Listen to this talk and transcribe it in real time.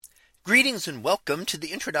Greetings and welcome to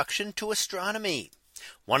the introduction to astronomy.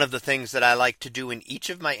 One of the things that I like to do in each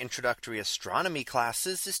of my introductory astronomy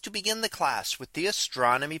classes is to begin the class with the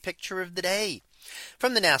astronomy picture of the day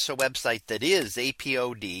from the NASA website, that is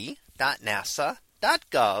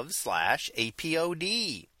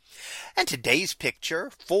apod.nasa.gov/apod. And today's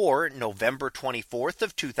picture for November 24th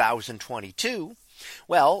of 2022.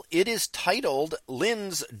 Well, it is titled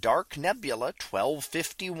Lynds Dark Nebula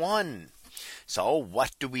 1251. So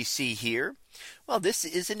what do we see here? Well, this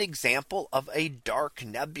is an example of a dark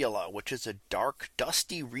nebula, which is a dark,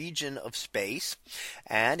 dusty region of space.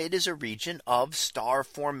 And it is a region of star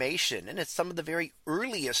formation. And it's some of the very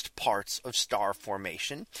earliest parts of star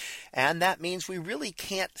formation. And that means we really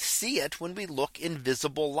can't see it when we look in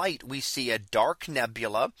visible light. We see a dark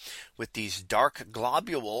nebula with these dark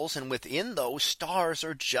globules, and within those, stars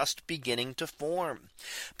are just beginning to form.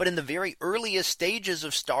 But in the very earliest stages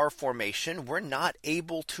of star formation, we're not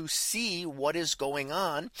able to see what is going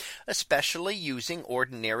on, especially using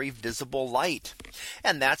ordinary visible light.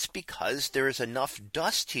 And that's because there is enough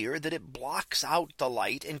dust here that it blocks out the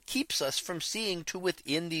light and keeps us from seeing to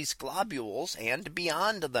within these globules and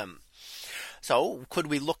beyond them. So could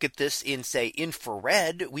we look at this in, say,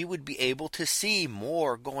 infrared, we would be able to see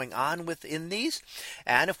more going on within these.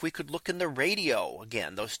 And if we could look in the radio,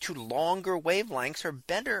 again, those two longer wavelengths are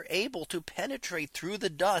better able to penetrate through the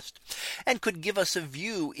dust and could give us a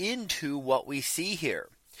view into what we see here.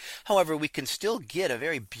 However, we can still get a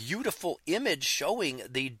very beautiful image showing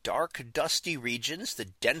the dark, dusty regions, the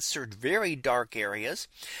denser, very dark areas,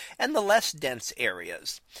 and the less dense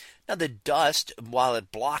areas. Now the dust, while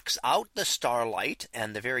it blocks out the starlight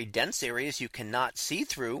and the very dense areas you cannot see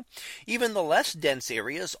through, even the less dense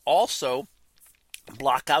areas also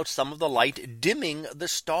block out some of the light, dimming the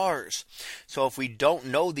stars. So if we don't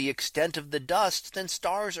know the extent of the dust, then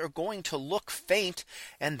stars are going to look faint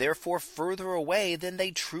and therefore further away than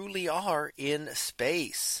they truly are in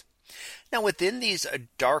space. Now within these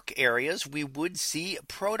dark areas, we would see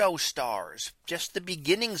protostars, just the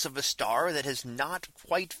beginnings of a star that has not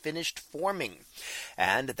quite finished forming.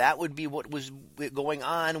 And that would be what was going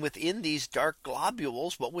on within these dark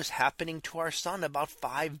globules, what was happening to our sun about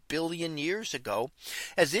 5 billion years ago,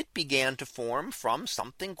 as it began to form from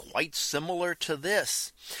something quite similar to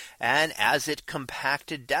this. And as it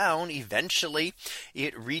compacted down, eventually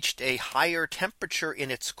it reached a higher temperature in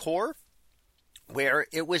its core, where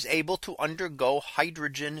it was able to undergo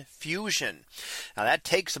hydrogen fusion. Now that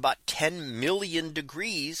takes about 10 million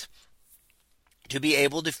degrees to be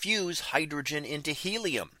able to fuse hydrogen into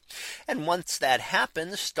helium. And once that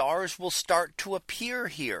happens, stars will start to appear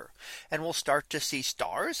here, and we'll start to see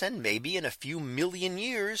stars. And maybe in a few million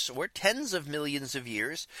years or tens of millions of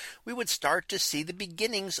years, we would start to see the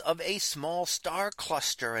beginnings of a small star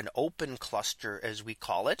cluster, an open cluster as we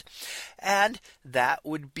call it. And that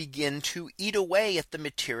would begin to eat away at the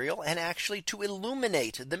material and actually to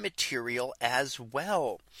illuminate the material as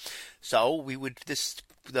well. So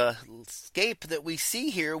the scape that we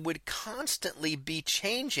see here would constantly be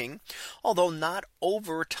changing, although not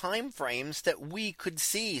over time frames that we could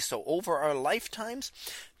see. So over our lifetimes,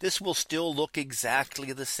 this will still look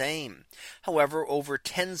exactly the same. However, over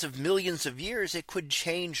tens of millions of years, it could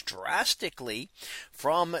change drastically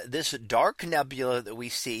from this dark nebula that we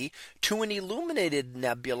see to an illuminated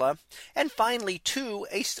nebula, and finally to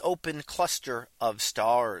an open cluster of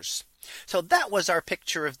stars. So that was our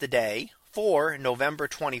picture of the day for November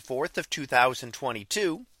 24th of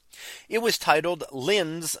 2022. It was titled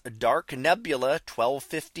Lynds Dark Nebula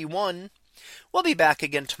 1251. We'll be back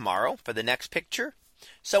again tomorrow for the next picture.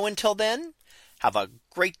 So until then, have a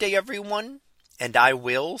great day, everyone, and I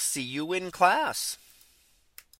will see you in class.